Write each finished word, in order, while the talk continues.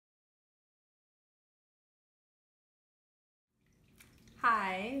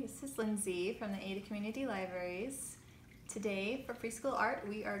Hi, this is Lindsay from the Ada Community Libraries. Today for Preschool Art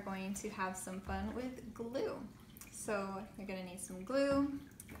we are going to have some fun with glue. So you're going to need some glue,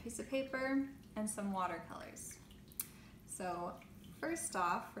 a piece of paper, and some watercolors. So first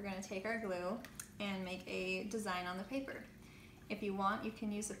off we're going to take our glue and make a design on the paper. If you want, you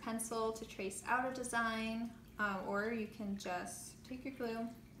can use a pencil to trace out a design, or you can just take your glue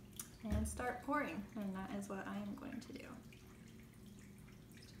and start pouring, and that is what I am going to do.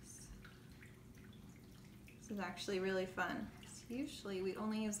 This is actually really fun. Usually we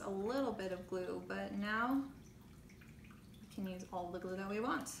only use a little bit of glue, but now we can use all the glue that we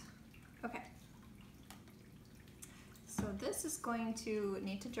want. Okay. So this is going to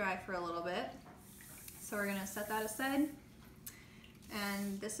need to dry for a little bit. So we're gonna set that aside.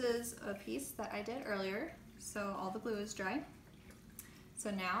 And this is a piece that I did earlier, so all the glue is dry.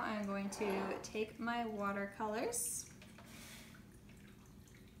 So now I'm going to take my watercolors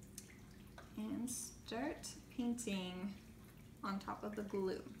and start painting on top of the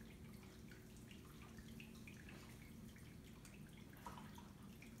glue.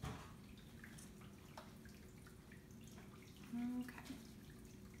 Okay.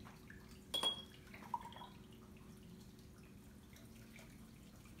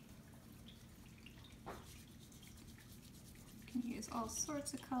 You can use all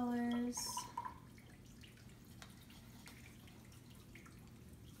sorts of colors.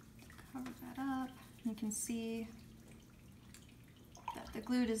 Cover that up. You can see that the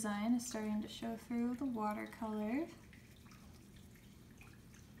glue design is starting to show through the watercolor.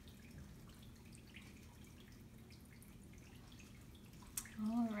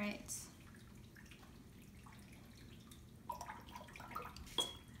 All right.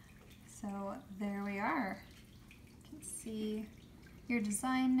 So there we are. You can see your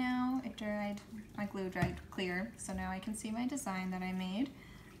design now. It dried, my glue dried clear, so now I can see my design that I made.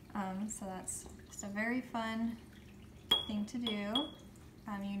 So that's just a very fun thing to do. You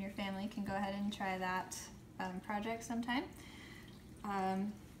and your family can go ahead and try that project sometime.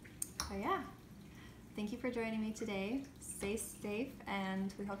 So yeah, thank you for joining me today. Stay safe,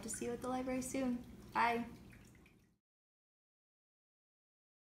 and we hope to see you at the library soon. Bye.